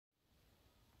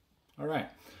All right.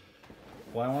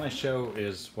 What I want to show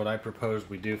is what I propose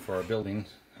we do for our building.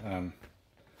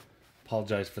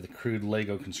 Apologize for the crude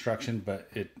Lego construction, but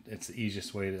it's the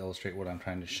easiest way to illustrate what I'm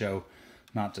trying to show,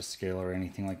 not to scale or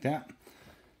anything like that.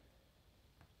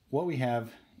 What we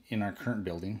have in our current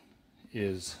building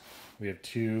is we have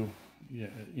two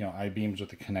I-beams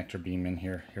with a connector beam in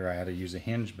here. Here I had to use a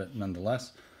hinge, but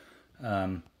nonetheless.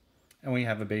 And we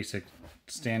have a basic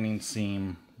standing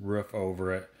seam, roof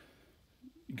over it,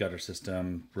 gutter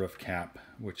system, roof cap,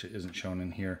 which isn't shown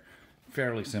in here.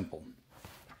 Fairly simple.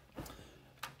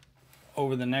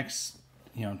 Over the next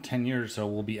 10 years or so,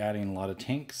 we'll be adding a lot of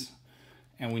tanks,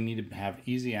 and we need to have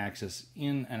easy access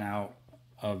in and out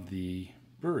of the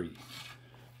brewery.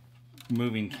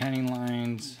 Moving canning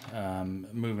lines,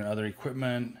 moving other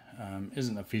equipment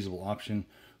isn't a feasible option.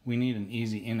 We need an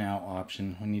easy in-out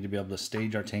option. We need to be able to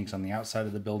stage our tanks on the outside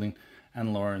of the building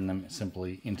and lower them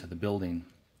simply into the building.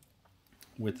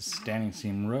 With the standing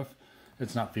seam roof,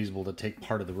 it's not feasible to take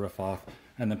part of the roof off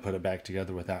and then put it back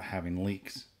together without having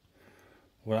leaks.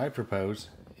 What I propose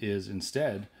is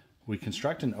instead we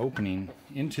construct an opening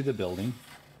into the building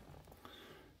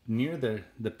near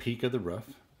the peak of the roof.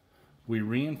 We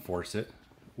reinforce it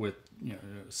with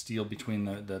steel between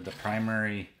the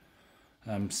primary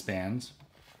spans,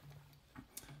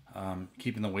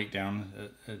 keeping the weight down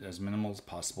as minimal as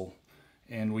possible,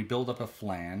 and we build up a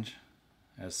flange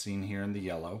as seen here in the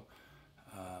yellow,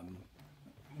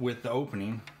 with the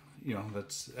opening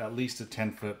that's at least a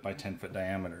 10 foot by 10 foot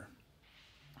diameter.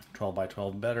 12 by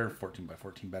 12 better, 14 by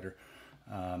 14 better.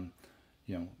 A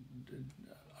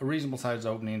reasonable size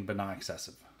opening, but not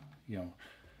excessive.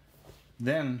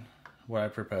 Then what I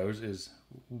propose is,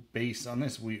 based on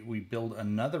this, we build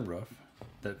another roof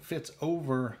that fits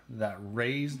over that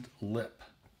raised lip.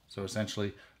 So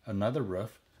essentially another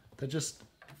roof that just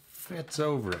fits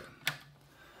over it.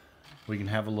 We can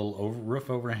have a little roof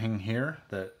overhang here,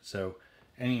 so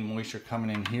any moisture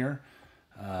coming in here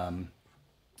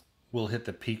will hit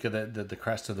the peak of the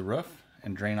crest of the roof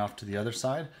and drain off to the other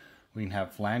side. We can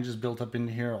have flanges built up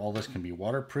into here. All this can be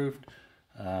waterproofed.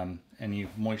 Any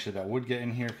moisture that would get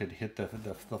in here could hit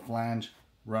the flange,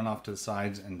 run off to the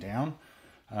sides and down.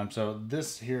 So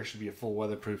this here should be a full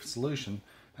weatherproof solution.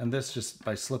 And this, just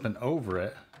by slipping over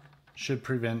it, should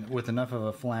prevent, with enough of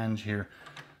a flange here,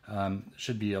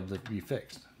 should be able to be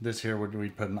fixed. This here, would we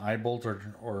put an eye bolt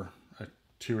or a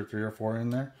 2 or 3 or 4 in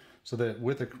there, so that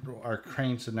with our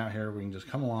crane sitting out here, we can just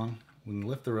come along, we can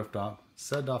lift the roof off,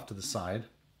 set it off to the side,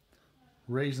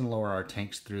 raise and lower our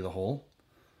tanks through the hole,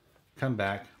 come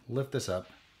back, lift this up,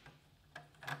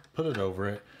 put it over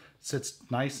it. Sits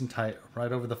nice and tight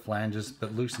right over the flanges,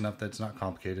 but loose enough that it's not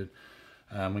complicated.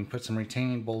 We can put some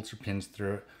retaining bolts or pins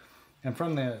through it, and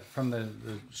from the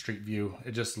street view,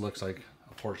 it just looks like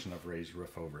a portion of raised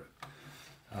roof over it.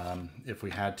 If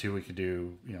we had to, we could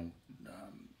do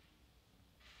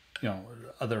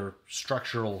other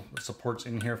structural supports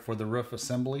in here for the roof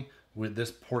assembly. With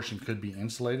this portion could be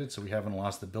insulated, so we haven't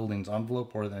lost the building's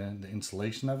envelope or the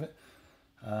insulation of it.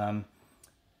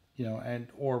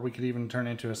 Or we could even turn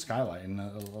into a skylight and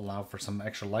allow for some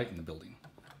extra light in the building.